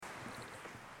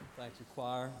Thank you,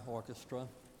 choir, orchestra.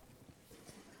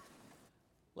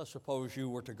 Let's suppose you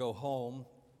were to go home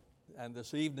and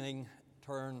this evening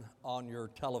turn on your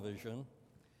television.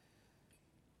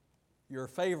 Your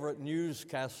favorite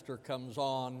newscaster comes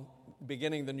on,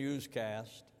 beginning the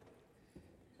newscast,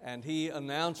 and he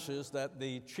announces that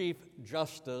the Chief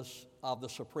Justice of the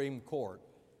Supreme Court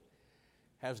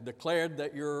has declared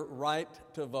that your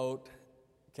right to vote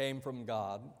came from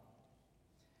God,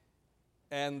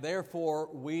 and therefore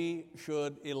we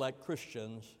should elect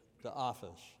Christians to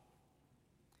office.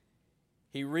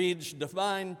 He reads,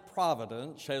 "Divine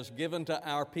providence has given to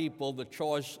our people the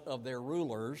choice of their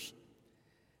rulers,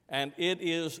 and it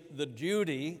is the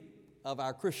duty of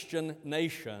our Christian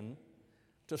nation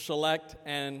to select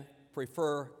and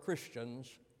prefer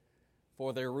Christians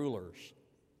for their rulers."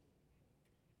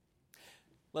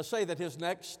 Let's say that his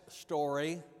next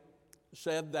story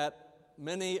said that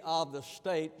many of the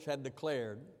states had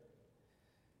declared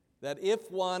that if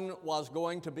one was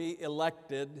going to be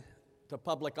elected to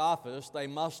public office, they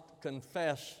must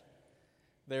confess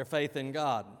their faith in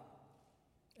God.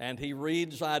 And he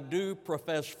reads, "I do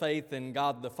profess faith in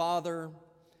God the Father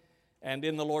and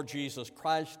in the Lord Jesus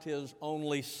Christ, his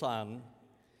only Son,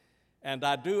 and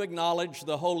I do acknowledge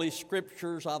the Holy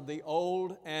Scriptures of the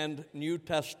Old and New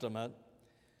Testament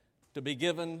to be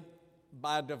given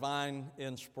by divine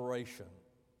inspiration."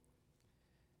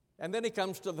 And then he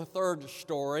comes to the third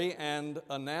story and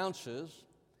announces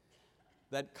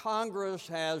that Congress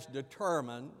has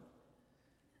determined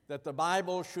that the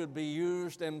Bible should be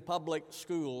used in public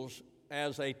schools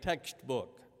as a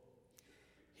textbook.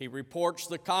 He reports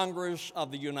the Congress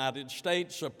of the United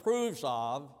States approves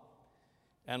of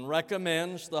and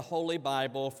recommends the Holy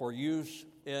Bible for use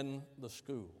in the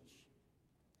schools.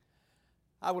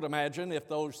 I would imagine if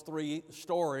those three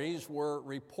stories were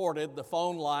reported, the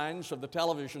phone lines of the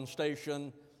television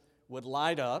station would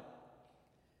light up,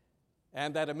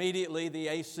 and that immediately the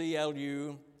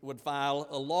ACLU would file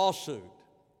a lawsuit.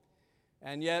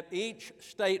 And yet each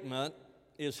statement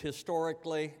is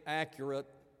historically accurate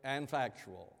and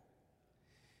factual.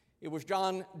 It was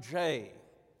John Jay,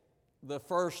 the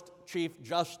first Chief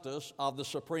Justice of the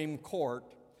Supreme Court,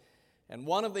 and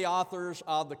one of the authors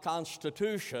of the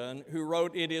Constitution, who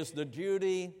wrote, "It is the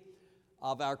duty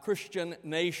of our Christian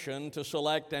nation to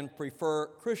select and prefer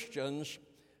Christians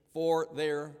for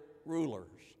their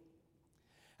rulers."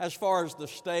 As far as the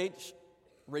states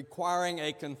requiring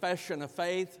a confession of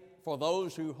faith for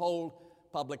those who hold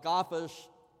public office,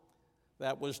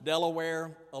 that was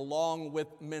Delaware, along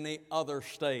with many other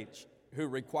states who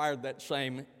required that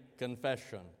same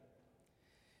confession.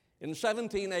 In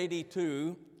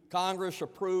 1782, Congress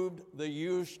approved the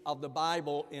use of the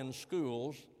Bible in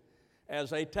schools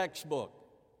as a textbook,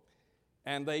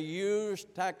 and they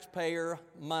used taxpayer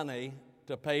money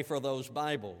to pay for those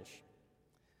Bibles.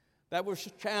 That was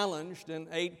challenged in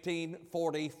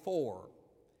 1844,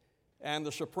 and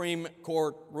the Supreme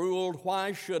Court ruled,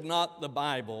 why should not the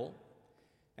Bible,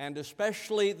 and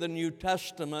especially the New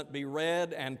Testament, be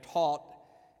read and taught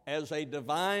as a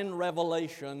divine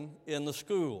revelation in the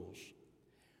schools?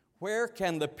 Where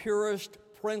can the purest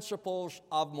principles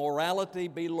of morality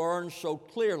be learned so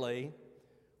clearly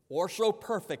or so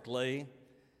perfectly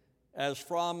as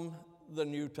from the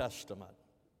New Testament?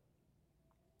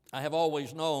 I have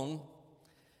always known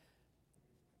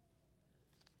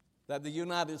that the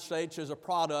United States is a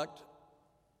product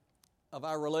of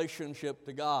our relationship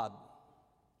to God.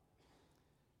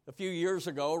 A few years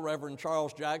ago, Reverend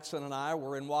Charles Jackson and I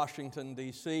were in Washington,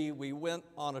 D.C. We went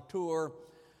on a tour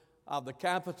of the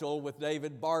Capitol with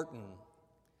David Barton.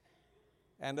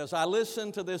 And as I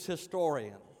listened to this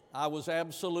historian, I was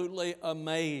absolutely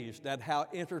amazed at how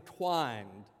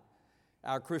intertwined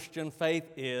our Christian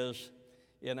faith is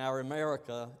in our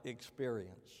America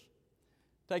experience.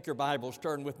 Take your Bibles,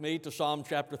 turn with me to Psalm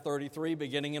chapter 33,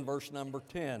 beginning in verse number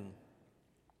 10.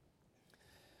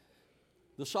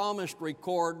 The psalmist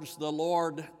records, "The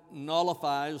Lord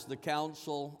nullifies the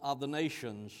counsel of the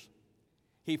nations.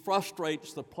 He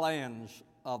frustrates the plans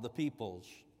of the peoples.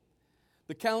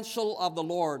 The counsel of the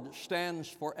Lord stands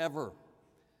forever,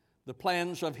 the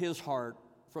plans of his heart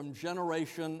from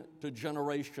generation to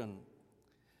generation.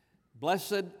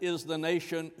 Blessed is the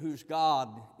nation whose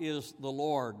God is the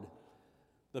Lord,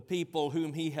 the people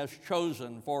whom he has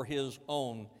chosen for his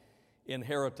own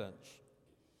inheritance."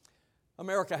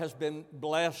 America has been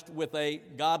blessed with a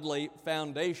godly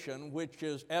foundation, which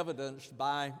is evidenced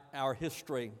by our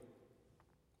history.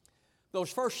 Those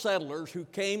first settlers who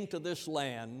came to this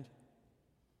land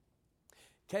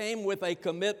came with a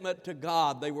commitment to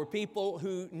God. They were people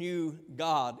who knew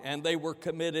God, and they were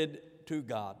committed to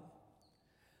God.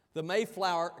 The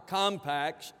Mayflower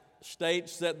Compacts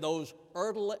states that those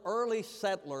early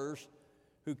settlers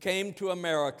who came to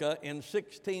America in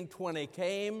 1620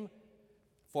 came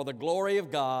for the glory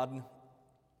of God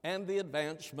and the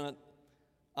advancement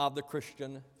of the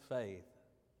Christian faith.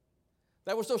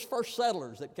 That was those first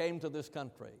settlers that came to this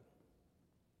country.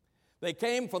 They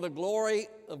came for the glory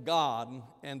of God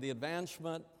and the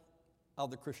advancement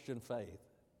of the Christian faith.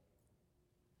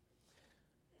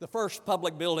 The first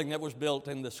public building that was built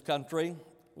in this country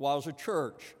was a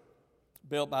church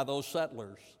built by those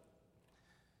settlers.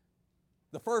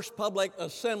 The first public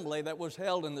assembly that was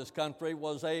held in this country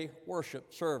was a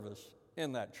worship service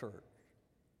in that church.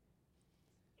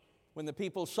 When the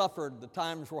people suffered, the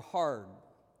times were hard,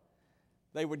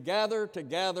 they would gather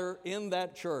together in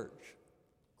that church,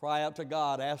 cry out to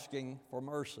God asking for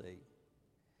mercy.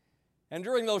 And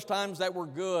during those times that were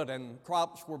good and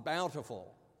crops were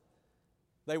bountiful,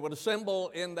 they would assemble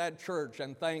in that church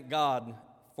and thank God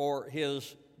for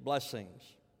His blessings.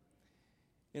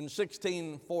 In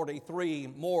 1643,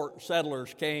 more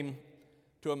settlers came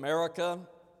to America,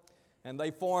 and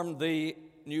they formed the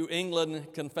New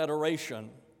England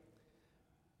Confederation.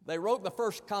 They wrote the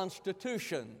first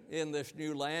constitution in this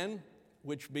new land,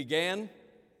 which began,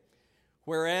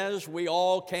 "Whereas we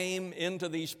all came into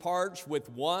these parts with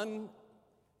one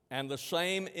and the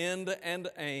same end and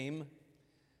aim,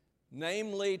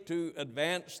 namely to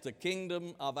advance the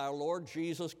kingdom of our Lord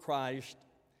Jesus Christ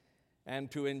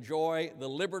and to enjoy the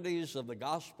liberties of the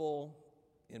gospel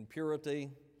in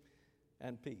purity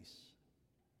and peace."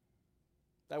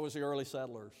 That was the early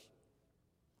settlers.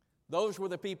 Those were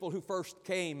the people who first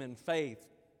came in faith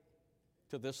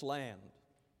to this land.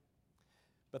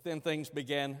 But then things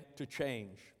began to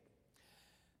change.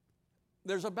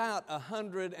 There's about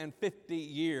 150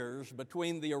 years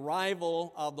between the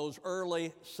arrival of those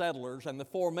early settlers and the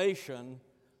formation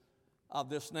of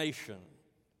this nation.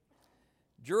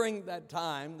 During that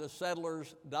time, the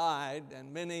settlers died,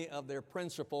 and many of their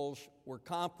principles were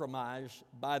compromised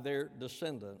by their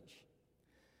descendants.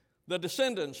 The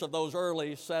descendants of those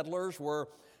early settlers were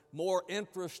more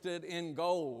interested in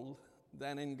gold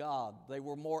than in God. They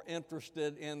were more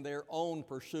interested in their own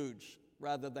pursuits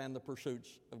rather than the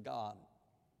pursuits of God.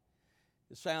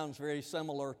 It sounds very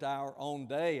similar to our own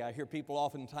day. I hear people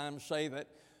oftentimes say that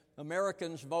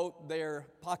Americans vote their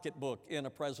pocketbook in a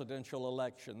presidential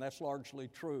election. That's largely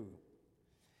true.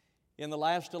 In the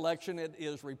last election, it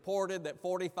is reported that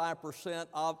 45%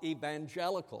 of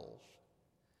evangelicals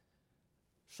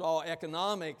saw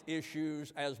economic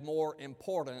issues as more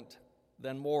important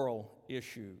than moral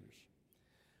issues.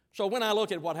 So when I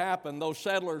look at what happened, those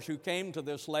settlers who came to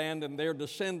this land and their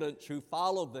descendants who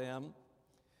followed them,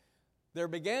 there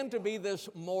began to be this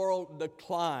moral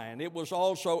decline. It was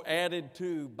also added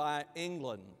to by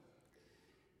England.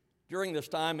 During this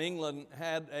time, England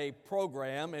had a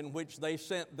program in which they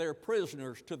sent their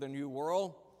prisoners to the New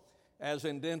World as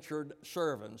indentured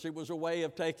servants. It was a way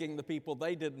of taking the people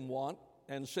they didn't want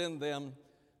and send them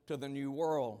to the New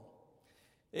World.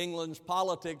 England's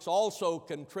politics also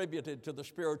contributed to the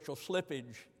spiritual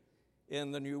slippage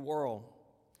in the New World.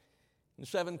 In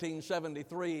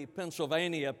 1773,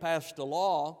 Pennsylvania passed a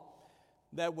law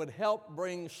that would help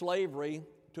bring slavery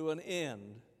to an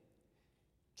end.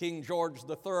 King George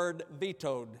III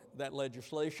vetoed that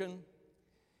legislation.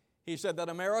 He said that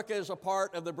America is a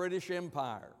part of the British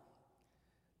Empire.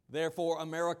 Therefore,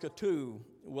 America too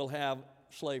will have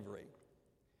slavery.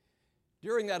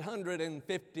 During that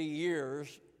 150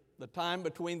 years, the time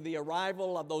between the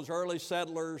arrival of those early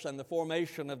settlers and the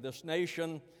formation of this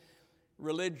nation,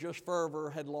 religious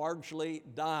fervor had largely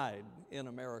died in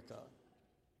America.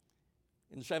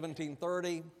 In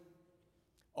 1730,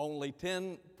 only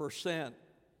 10%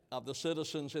 of the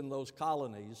citizens in those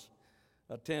colonies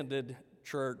attended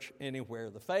church anywhere.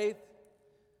 The faith,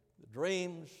 the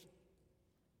dreams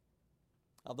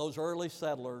of those early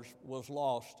settlers was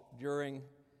lost during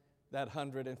that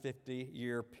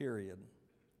 150-year period.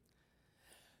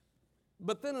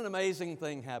 But then an amazing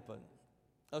thing happened.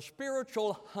 A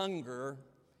spiritual hunger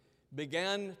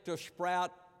began to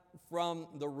sprout from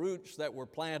the roots that were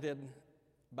planted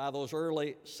by those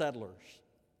early settlers.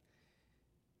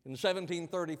 In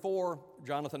 1734,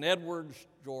 Jonathan Edwards,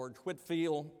 George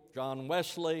Whitefield, John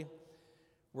Wesley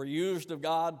were used of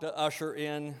God to usher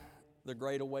in the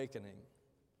Great Awakening.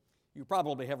 You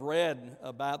probably have read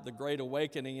about the Great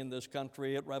Awakening in this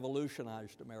country. It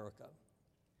revolutionized America.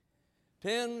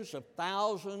 Tens of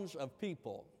thousands of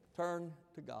people turned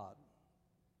to God,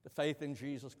 to faith in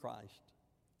Jesus Christ.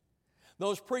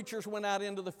 Those preachers went out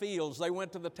into the fields. They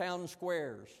went to the town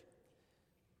squares,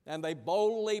 and they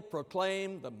boldly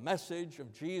proclaimed the message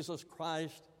of Jesus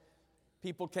Christ.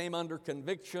 People came under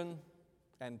conviction,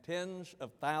 and tens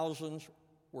of thousands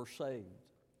were saved.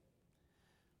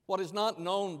 What is not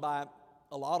known by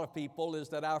a lot of people is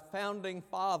that our founding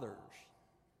fathers,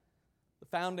 the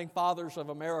founding fathers of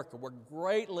America, were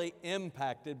greatly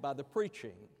impacted by the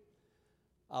preaching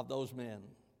of those men.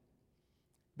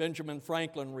 Benjamin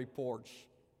Franklin reports,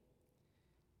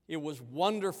 "It was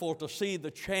wonderful to see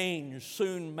the change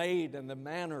soon made in the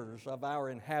manners of our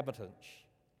inhabitants.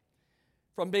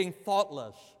 From being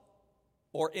thoughtless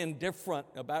or indifferent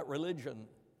about religion,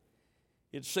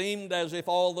 it seemed as if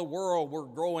all the world were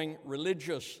growing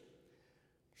religious,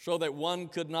 so that one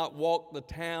could not walk the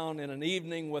town in an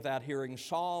evening without hearing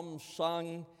psalms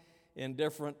sung in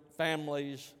different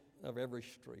families of every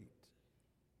street."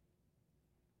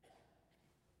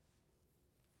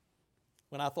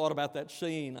 When I thought about that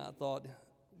scene, I thought,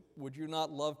 would you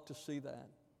not love to see that?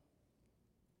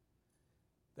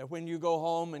 That when you go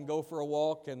home and go for a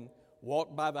walk and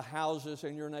walk by the houses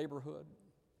in your neighborhood,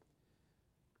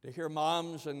 to hear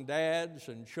moms and dads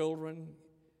and children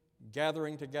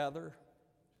gathering together,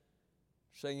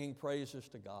 singing praises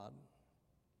to God.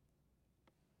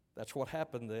 That's what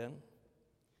happened then.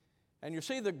 And you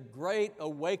see, the Great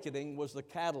Awakening was the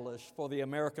catalyst for the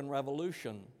American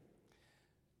Revolution.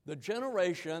 The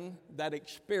generation that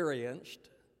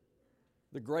experienced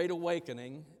the Great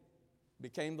Awakening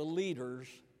became the leaders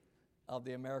of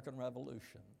the American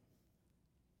Revolution.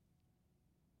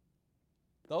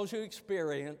 Those who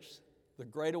experienced the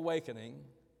Great Awakening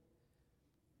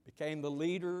became the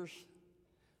leaders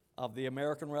of the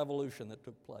American Revolution that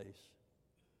took place.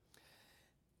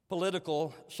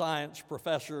 Political science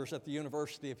professors at the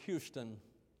University of Houston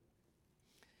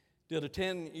did a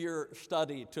 10-year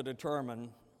study to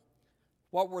determine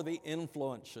what were the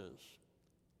influences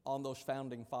on those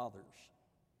founding fathers.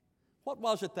 What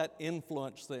was it that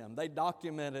influenced them? They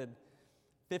documented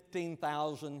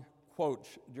 15,000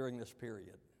 quotes during this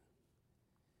period.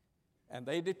 And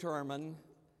they determined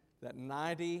that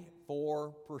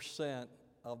 94%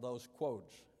 of those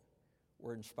quotes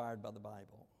were inspired by the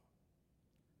Bible.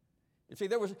 You see,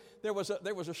 there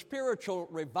was a spiritual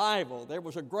revival. There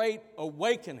was a great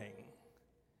awakening,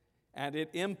 and it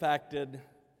impacted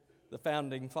the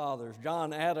founding fathers.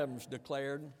 John Adams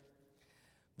declared,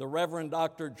 "The Reverend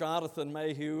Dr. Jonathan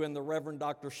Mayhew and the Reverend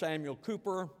Dr. Samuel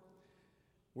Cooper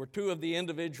were two of the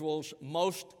individuals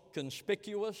most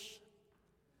conspicuous,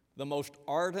 the most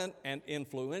ardent and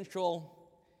influential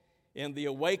in the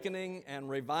awakening and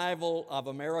revival of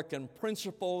American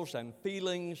principles and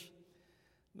feelings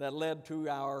that led to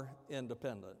our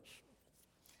independence."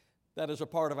 That is a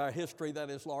part of our history that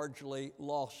is largely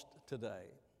lost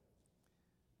today,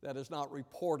 that is not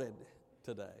reported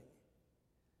today.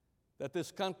 That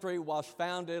this country was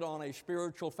founded on a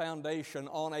spiritual foundation,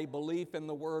 on a belief in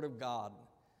the Word of God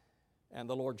and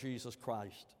the Lord Jesus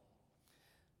Christ.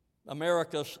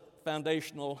 America's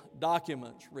foundational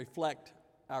documents reflect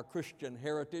our Christian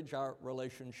heritage, our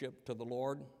relationship to the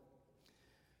Lord.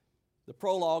 The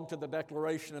prologue to the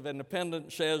Declaration of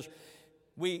Independence says,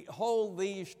 "We hold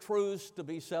these truths to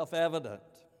be self-evident,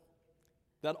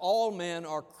 that all men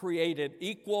are created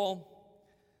equal,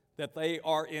 that they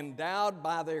are endowed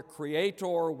by their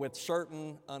Creator with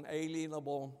certain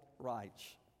unalienable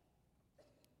rights."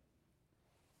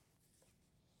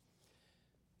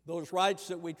 Those rights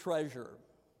that we treasure,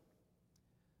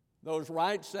 those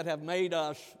rights that have made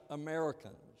us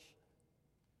Americans,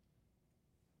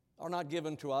 are not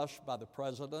given to us by the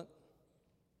President.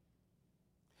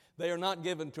 They are not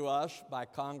given to us by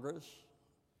Congress.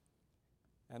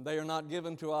 And they are not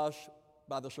given to us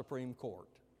by the Supreme Court.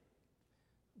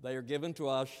 They are given to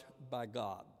us by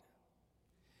God.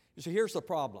 You see, here's the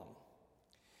problem.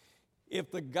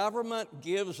 If the government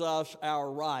gives us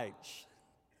our rights,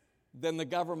 then the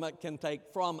government can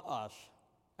take from us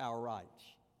our rights.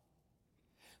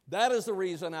 That is the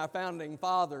reason our founding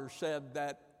fathers said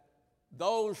that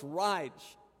those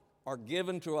rights are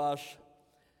given to us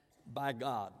by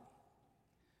God.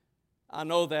 I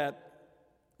know that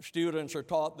students are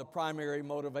taught the primary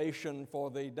motivation for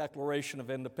the Declaration of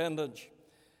Independence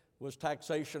was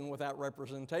taxation without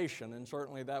representation, and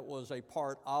certainly that was a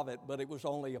part of it, but it was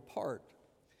only a part.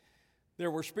 There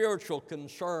were spiritual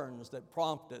concerns that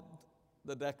prompted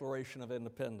the Declaration of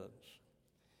Independence.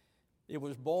 It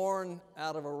was born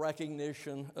out of a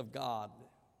recognition of God.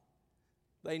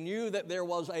 They knew that there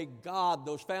was a God.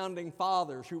 Those founding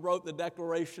fathers who wrote the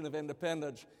Declaration of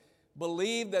Independence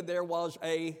believed that there was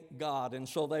a God, and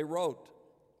so they wrote,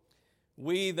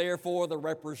 "We, therefore, the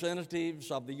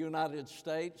representatives of the United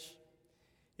States,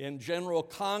 in General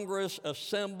Congress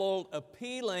assembled,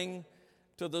 appealing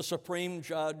to the Supreme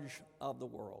Judge of the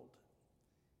world."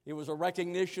 It was a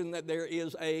recognition that there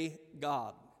is a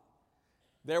God.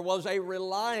 There was a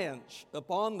reliance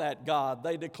upon that God.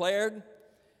 They declared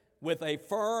with a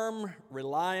firm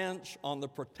reliance on the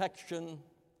protection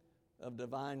of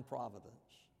divine providence.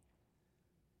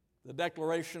 The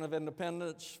Declaration of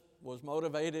Independence was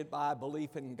motivated by a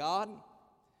belief in God,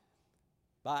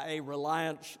 by a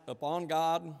reliance upon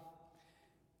God,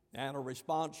 and a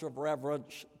response of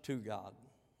reverence to God.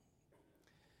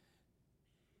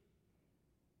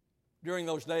 During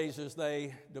those days, as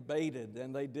they debated,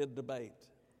 and they did debate,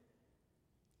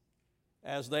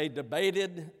 as they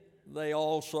debated, they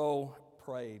also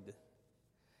prayed.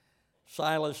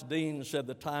 Silas Dean said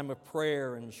the time of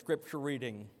prayer and scripture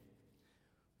reading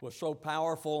was so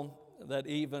powerful that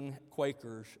even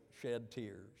Quakers shed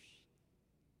tears.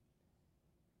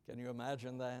 Can you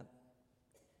imagine that?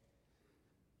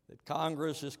 That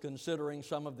Congress is considering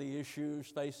some of the issues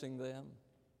facing them,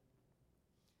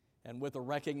 and with a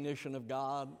recognition of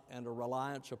God and a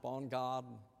reliance upon God,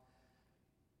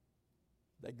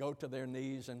 they go to their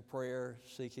knees in prayer,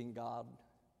 seeking God,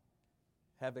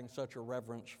 having such a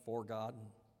reverence for God.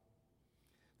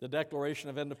 The Declaration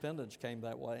of Independence came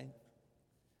that way.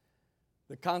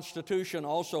 The Constitution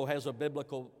also has a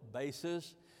biblical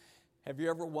basis. Have you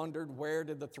ever wondered, where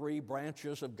did the three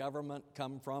branches of government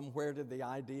come from? Where did the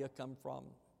idea come from?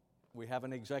 We have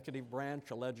an executive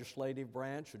branch, a legislative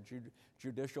branch, a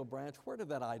judicial branch. Where did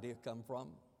that idea come from?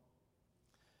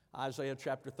 Isaiah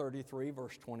chapter 33,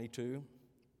 verse 22.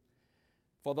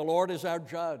 For the Lord is our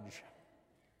judge,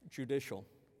 judicial.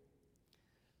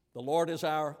 The Lord is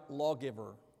our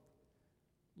lawgiver,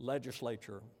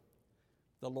 legislature.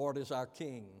 The Lord is our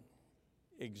king,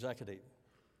 executive.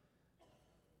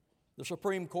 The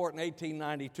Supreme Court in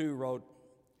 1892 wrote,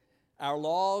 our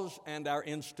laws and our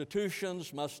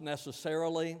institutions must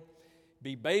necessarily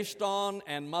be based on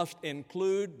and must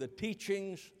include the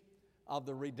teachings of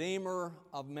the Redeemer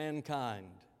of mankind.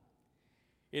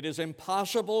 It is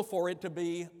impossible for it to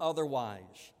be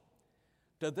otherwise.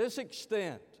 To this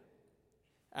extent,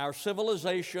 our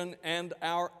civilization and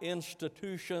our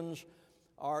institutions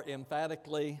are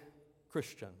emphatically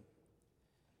Christian.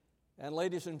 And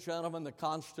ladies and gentlemen, the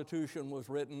Constitution was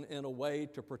written in a way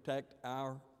to protect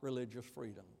our religious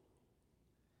freedom.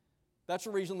 That's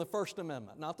the reason the First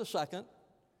Amendment, not the Second,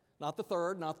 not the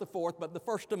Third, not the Fourth, but the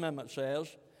First Amendment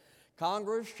says,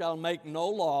 Congress shall make no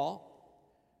law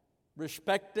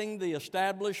respecting the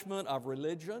establishment of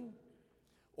religion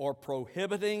or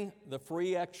prohibiting the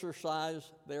free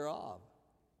exercise thereof.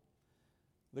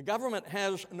 The government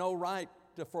has no right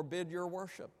to forbid your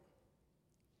worship.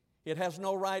 It has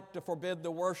no right to forbid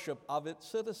the worship of its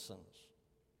citizens.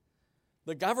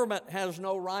 The government has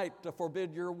no right to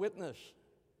forbid your witness,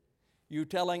 you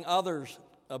telling others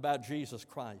about Jesus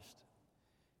Christ.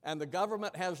 And the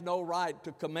government has no right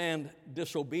to command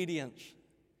disobedience.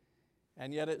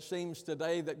 And yet it seems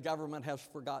today that government has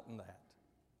forgotten that.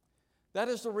 That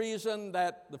is the reason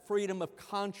that the freedom of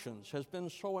conscience has been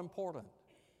so important.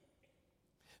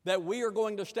 That we are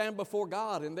going to stand before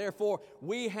God, and therefore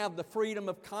we have the freedom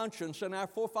of conscience, and our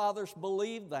forefathers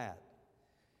believed that.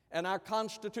 And our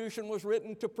Constitution was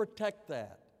written to protect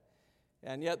that.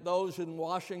 And yet those in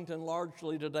Washington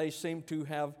largely today seem to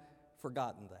have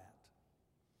forgotten that.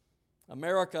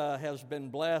 America has been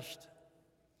blessed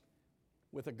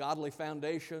with a godly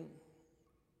foundation,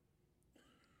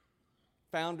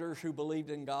 founders who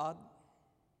believed in God,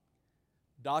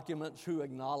 documents who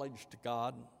acknowledged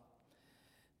God.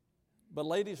 But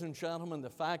ladies and gentlemen, the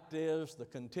fact is the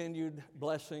continued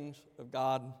blessings of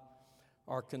God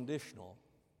are conditional.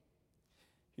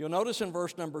 You'll notice in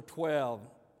verse number 12,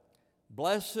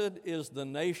 blessed is the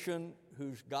nation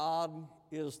whose God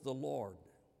is the Lord,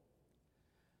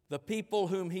 the people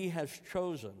whom he has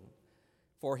chosen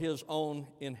for his own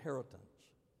inheritance.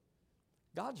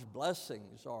 God's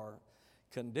blessings are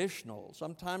conditional.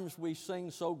 Sometimes we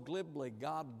sing so glibly,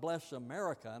 God bless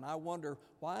America, and I wonder,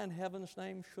 why in heaven's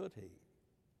name should he?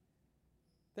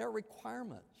 There are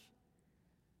requirements.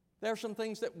 There are some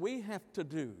things that we have to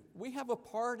do. We have a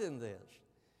part in this.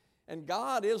 And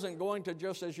God isn't going to,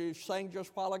 just as you sang just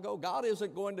a while ago, God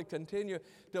isn't going to continue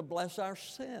to bless our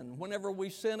sin. Whenever we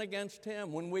sin against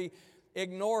him, when we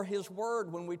ignore his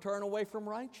word, when we turn away from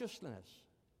righteousness,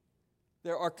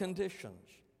 there are conditions.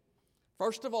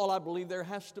 First of all, I believe there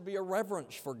has to be a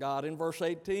reverence for God. In verse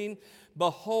 18,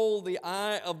 behold, the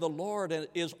eye of the Lord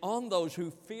is on those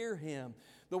who fear him.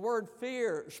 The word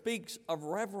fear speaks of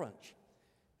reverence.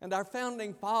 And our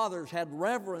founding fathers had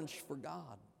reverence for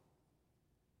God.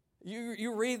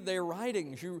 You read their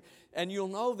writings, and you'll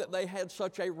know that they had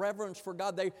such a reverence for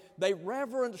God. They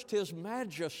reverenced his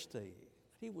majesty.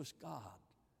 He was God.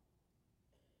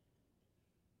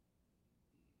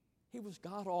 He was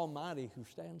God Almighty who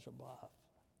stands above.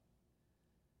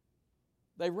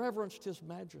 They reverenced His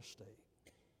majesty.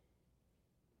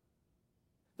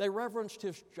 They reverenced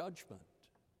His judgment.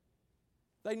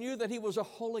 They knew that He was a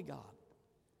holy God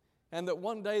and that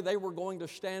one day they were going to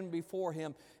stand before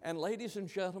Him. And ladies and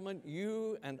gentlemen,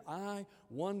 you and I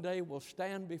one day will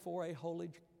stand before a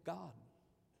holy God.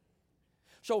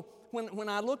 So when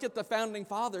I look at the founding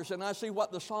fathers and I see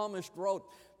what the psalmist wrote,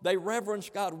 they reverence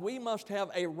God. We must have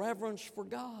a reverence for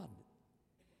God.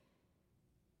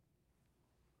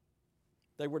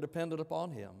 They were dependent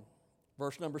upon Him.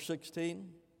 Verse number 16.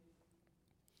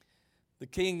 The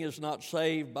king is not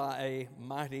saved by a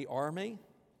mighty army.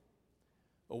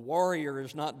 A warrior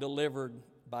is not delivered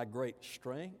by great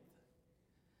strength.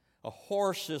 A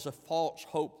horse is a false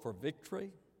hope for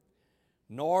victory,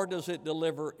 nor does it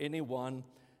deliver anyone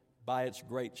by its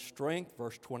great strength.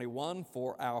 Verse 21,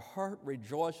 for our heart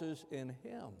rejoices in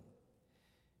Him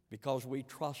because we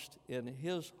trust in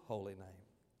His holy name.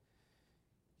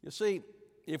 You see,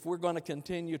 if we're going to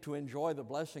continue to enjoy the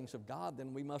blessings of God,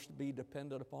 then we must be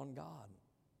dependent upon God.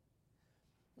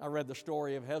 I read the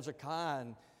story of Hezekiah,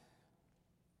 and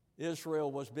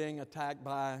Israel was being attacked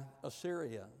by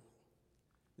Assyria,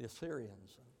 the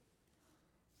Assyrians.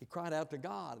 He cried out to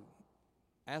God,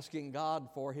 asking God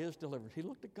for His deliverance. He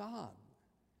looked at God,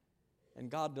 and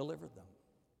God delivered them.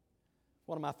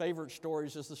 One of my favorite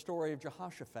stories is the story of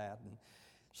Jehoshaphat in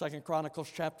 2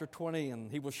 Chronicles chapter 20, and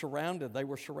they were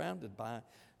surrounded by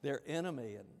their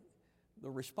enemy. And the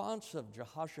response of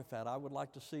Jehoshaphat I would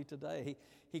like to see today.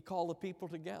 He called the people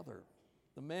together,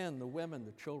 the men, the women,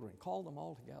 the children, called them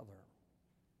all together.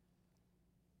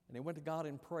 And he went to God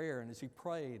in prayer, and as he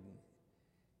prayed,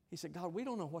 he said, God, we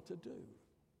don't know what to do.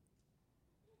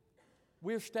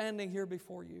 We're standing here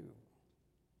before you.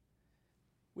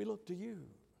 We look to you.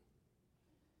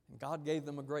 And God gave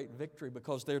them a great victory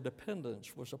because their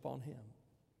dependence was upon Him.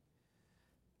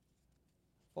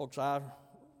 Folks, I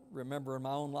remember in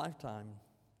my own lifetime,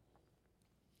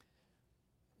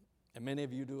 and many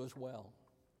of you do as well,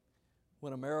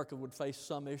 when America would face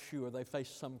some issue or they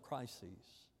faced some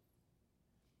crises,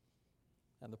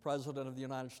 and the President of the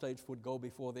United States would go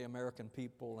before the American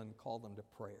people and call them to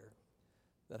prayer.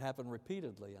 That happened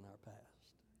repeatedly in our past.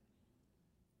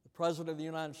 President of the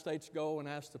United States go and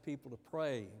ask the people to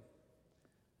pray,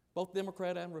 both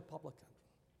Democrat and Republican.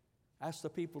 Ask the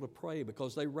people to pray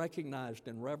because they recognized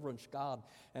and reverenced God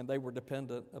and they were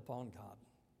dependent upon God.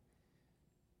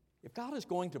 If God is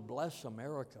going to bless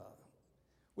America,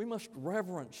 we must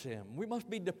reverence Him. We must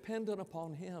be dependent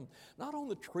upon Him, not on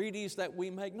the treaties that we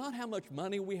make, not how much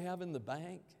money we have in the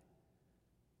bank,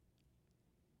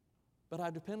 but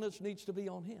our dependence needs to be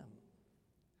on Him.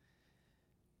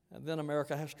 And then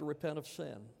America has to repent of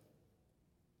sin.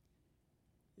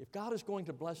 If God is going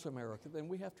to bless America, then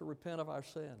we have to repent of our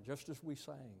sin, just as we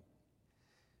sang.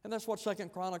 And that's what 2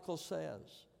 Chronicles says.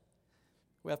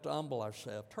 We have to humble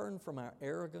ourselves, turn from our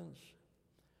arrogance,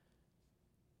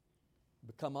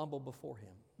 become humble before Him.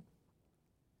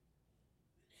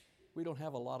 We don't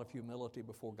have a lot of humility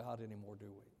before God anymore, do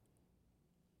we?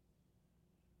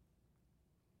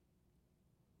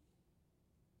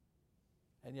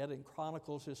 And yet in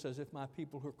Chronicles it says, if my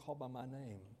people who are called by my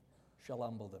name shall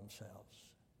humble themselves.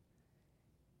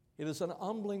 It is an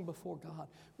humbling before God.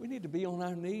 We need to be on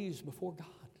our knees before God,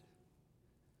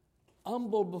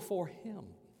 humble before Him,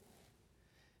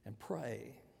 and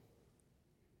pray.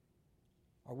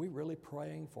 Are we really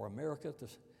praying for America,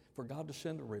 for God to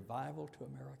send a revival to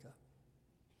America?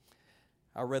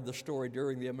 I read the story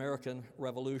during the American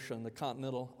Revolution. The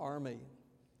Continental Army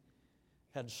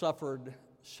had suffered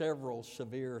several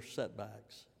severe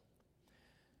setbacks.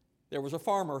 There was a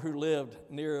farmer who lived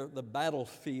near the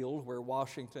battlefield where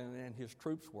Washington and his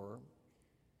troops were.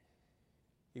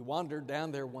 He wandered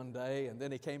down there one day, and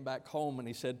then he came back home and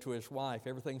he said to his wife,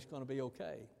 everything's going to be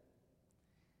okay.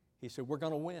 He said, we're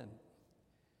going to win.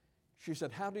 She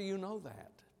said, how do you know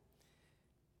that?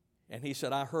 And he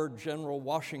said, I heard General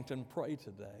Washington pray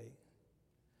today.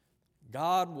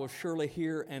 God will surely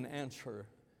hear and answer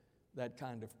that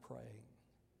kind of praying.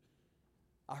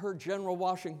 I heard General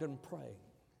Washington pray.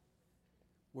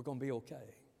 We're going to be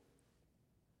okay.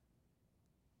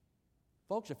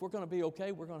 Folks, if we're going to be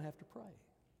okay, we're going to have to pray. Amen.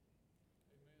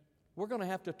 We're going to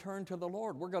have to turn to the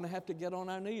Lord. We're going to have to get on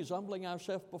our knees, humbling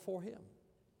ourselves before Him.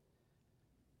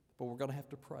 But we're going to have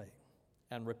to pray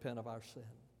and repent of our sin.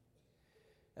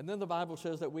 And then the Bible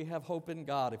says that we have hope in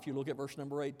God. If you look at verse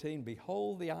number 18,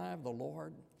 behold, the eye of the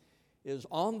Lord is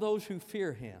on those who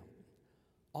fear Him,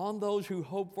 on those who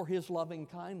hope for His loving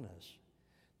kindness,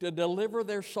 to deliver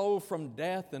their soul from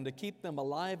death and to keep them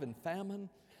alive in famine.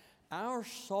 Our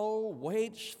soul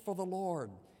waits for the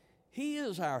Lord. He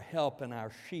is our help and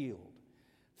our shield.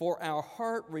 For our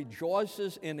heart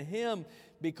rejoices in Him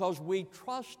because we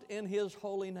trust in His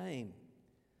holy name.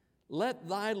 Let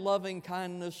thy loving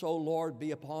kindness, O Lord,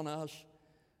 be upon us,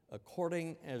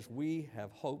 according as we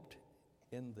have hoped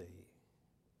in thee.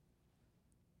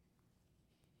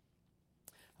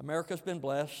 America's been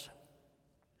blessed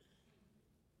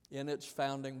in its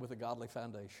founding with a godly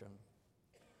foundation.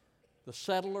 The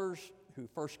settlers who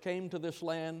first came to this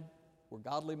land were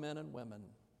godly men and women.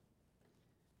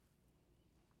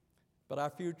 But our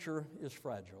future is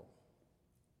fragile,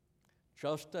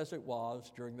 just as it was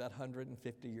during that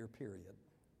 150-year period.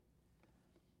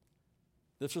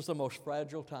 This is the most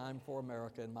fragile time for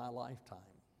America in my lifetime,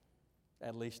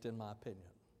 at least in my opinion.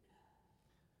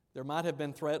 There might have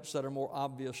been threats that are more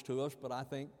obvious to us, but I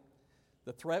think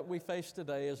the threat we face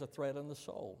today is a threat in the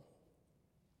soul.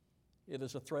 It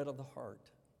is a threat of the heart.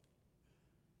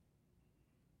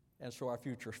 And so our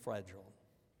future is fragile.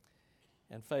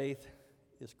 And faith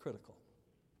is critical.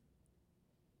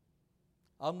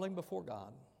 Humbling before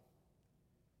God,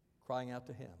 crying out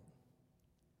to Him.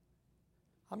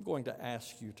 I'm going to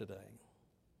ask you today,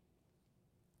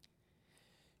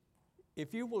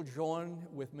 if you will join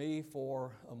with me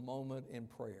for a moment in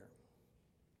prayer,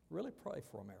 really pray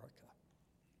for America.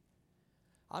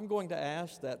 I'm going to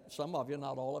ask that some of you,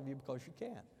 not all of you because you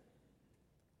can't,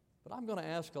 but I'm going to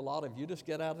ask a lot of you, just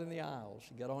get out in the aisles,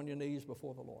 get on your knees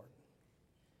before the Lord,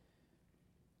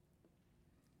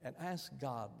 and ask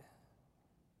God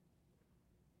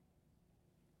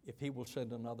if He will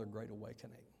send another great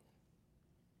awakening,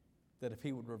 that if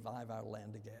He would revive our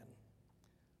land again.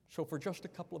 So for just a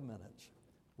couple of minutes,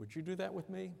 would you do that with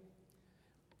me?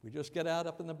 We just get out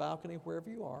up in the balcony, wherever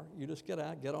you are. You just get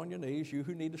out, get on your knees. You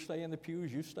who need to stay in the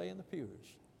pews, you stay in the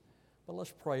pews. But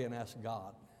let's pray and ask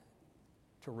God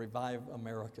to revive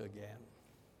America again.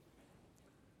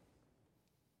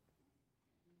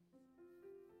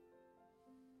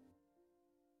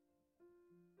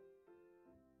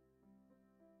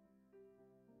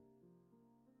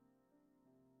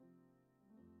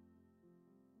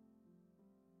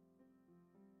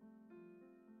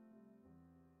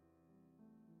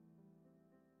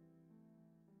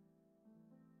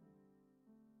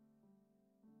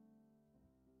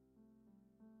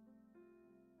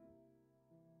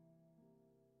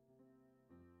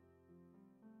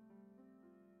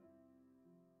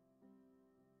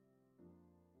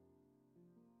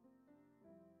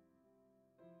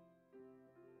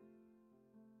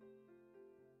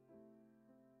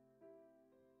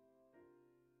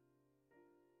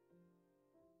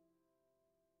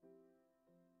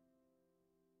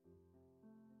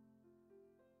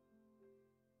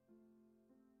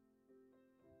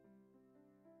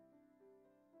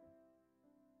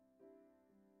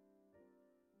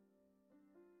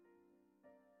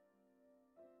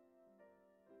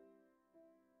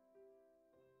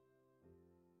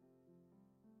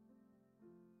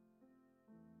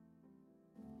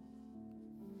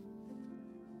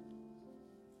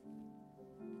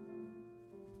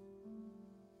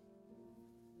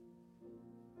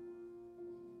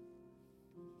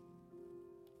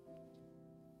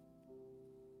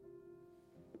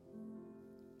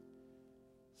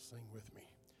 Sing with me.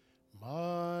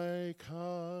 My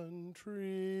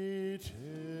country,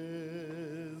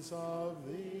 'tis of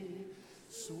thee,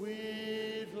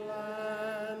 sweet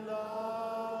land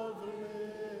of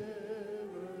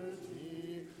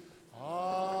liberty,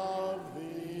 of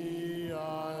thee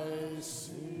I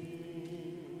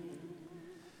sing.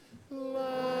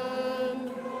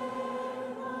 Land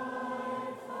where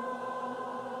my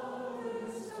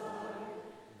fathers died,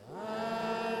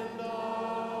 land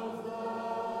of the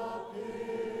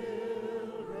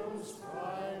pilgrim's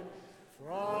pride,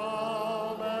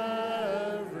 from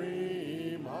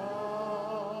every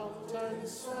mountain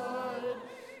side,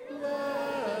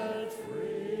 let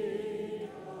freedom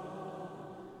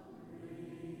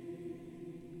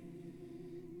ring.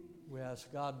 We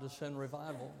ask God to send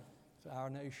revival to our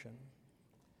nation.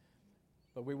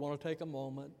 But we want to take a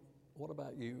moment. What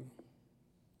about you?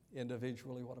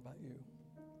 Individually, what about you?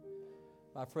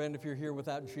 My friend, if you're here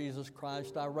without Jesus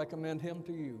Christ, I recommend Him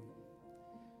to you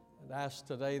and ask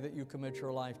today that you commit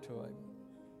your life to Him.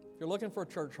 If you're looking for a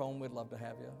church home, we'd love to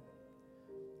have you.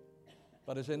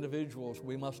 But as individuals,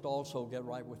 we must also get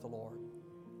right with the Lord.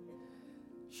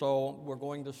 So we're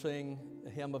going to sing a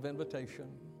hymn of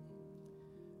invitation.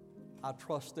 I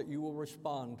trust that you will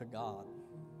respond to God.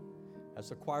 As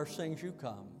the choir sings, you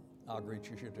come. I'll greet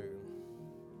you as you do.